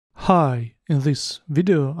Hi, in this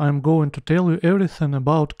video I'm going to tell you everything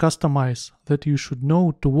about Kustomize that you should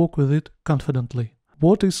know to work with it confidently.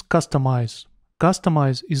 What is Kustomize?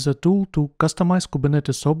 Kustomize is a tool to customize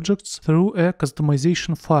Kubernetes objects through a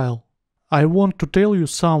customization file. I want to tell you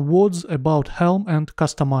some words about Helm and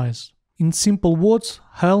Kustomize. In simple words,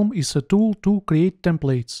 Helm is a tool to create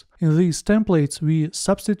templates. In these templates we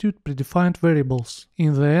substitute predefined variables.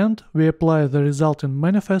 In the end, we apply the resulting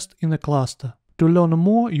manifest in a cluster. To learn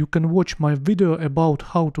more, you can watch my video about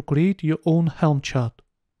how to create your own Helm chart.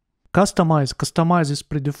 Kustomize customizes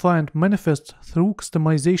predefined manifests through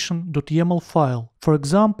customization.yaml file. For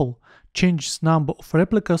example, changes number of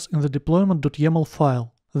replicas in the deployment.yaml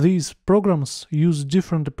file. These programs use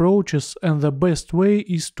different approaches and the best way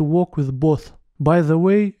is to work with both. By the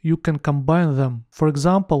way, you can combine them. For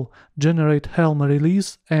example, generate Helm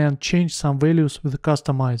release and change some values with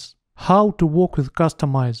Kustomize. How to work with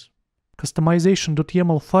Kustomize?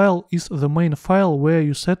 Customization.yaml file is the main file where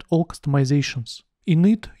you set all customizations. In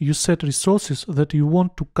it, you set resources that you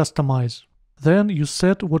want to customize. Then you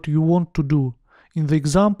set what you want to do. In the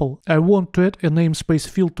example, I want to add a namespace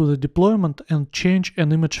field to the deployment and change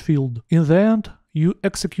an image field. In the end, you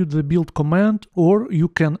execute the build command, or you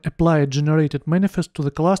can apply a generated manifest to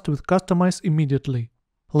the cluster with Kustomize immediately.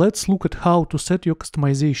 Let's look at how to set your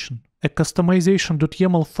customization. A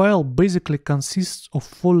customization.yaml file basically consists of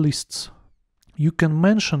 4 lists. You can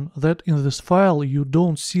mention that in this file you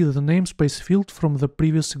don't see the namespace field from the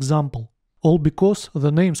previous example. All because the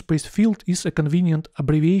namespace field is a convenient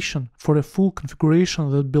abbreviation for a full configuration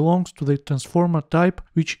that belongs to the transformer type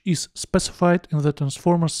which is specified in the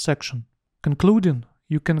transformers section. Concluding,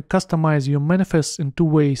 you can customize your manifests in 2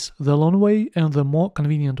 ways, the long way and the more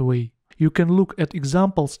convenient way. You can look at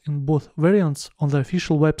examples in both variants on the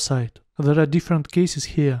official website. There are different cases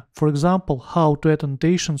here, for example, how to add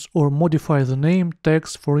annotations or modify the name,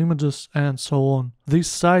 text for images and so on. This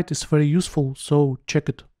site is very useful, so check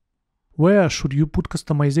it. Where should you put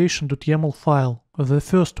customization.yaml file? The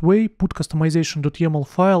first way, put customization.yaml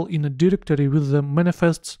file in a directory with the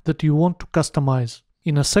manifests that you want to customize.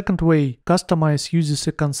 In a second way, Kustomize uses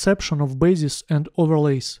a conception of bases and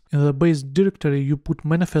overlays. In the base directory you put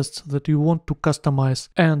manifests that you want to customize,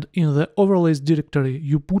 and in the overlays directory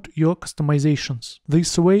you put your customizations.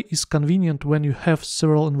 This way is convenient when you have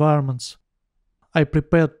several environments. I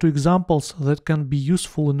prepared 2 examples that can be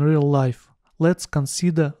useful in real life. Let's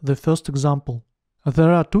consider the first example.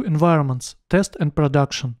 There are 2 environments, test and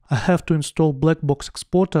production. I have to install Blackbox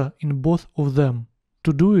exporter in both of them.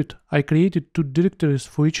 To do it, I created 2 directories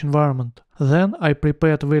for each environment. Then I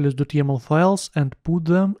prepared values.yaml files and put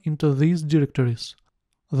them into these directories.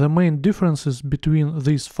 The main differences between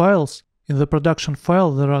these files: in the production file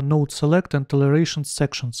there are node select and toleration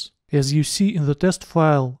sections. As you see in the test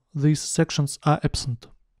file, these sections are absent.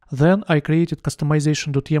 Then I created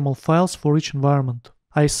customization.yaml files for each environment.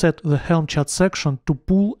 I set the Helm chart section to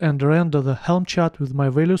pull and render the Helm chart with my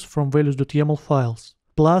values from values.yaml files.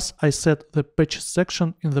 Plus, I set the patches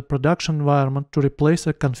section in the production environment to replace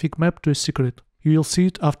a config map to a secret. You will see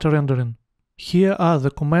it after rendering. Here are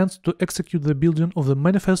the commands to execute the building of the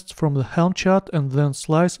manifests from the Helm chart and then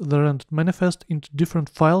slice the rendered manifest into different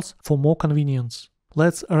files for more convenience.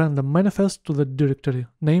 Let's render manifest to the directory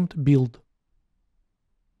named build.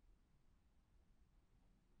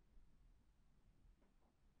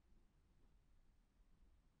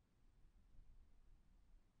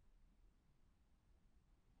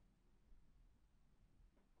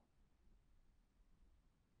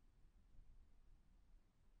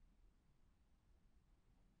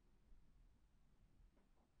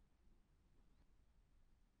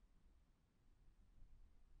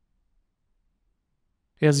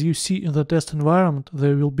 As you see in the test environment,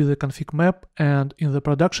 there will be the config map, and in the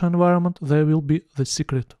production environment there will be the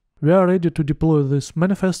secret. We are ready to deploy these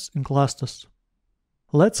manifests in clusters.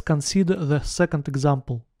 Let's consider the second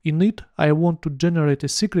example. In it, I want to generate a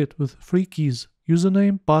secret with 3 keys: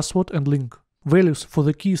 username, password and link. Values for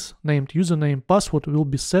the keys named username, password will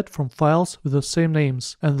be set from files with the same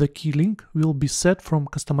names, and the key link will be set from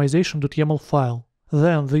customization.yaml file.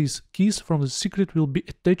 Then these keys from the secret will be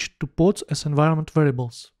attached to pods as environment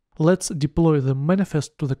variables. Let's deploy the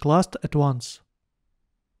manifest to the cluster at once.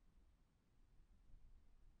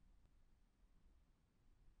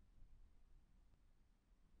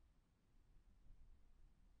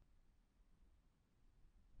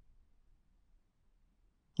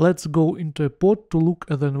 Let's go into a pod to look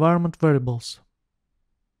at the environment variables.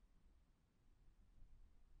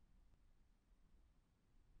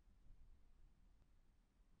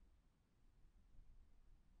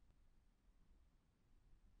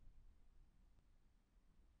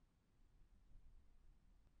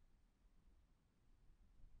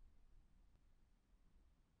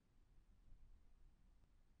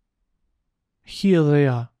 here they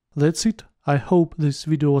are. That's it. I hope this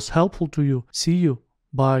video was helpful to you. See you.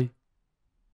 Bye.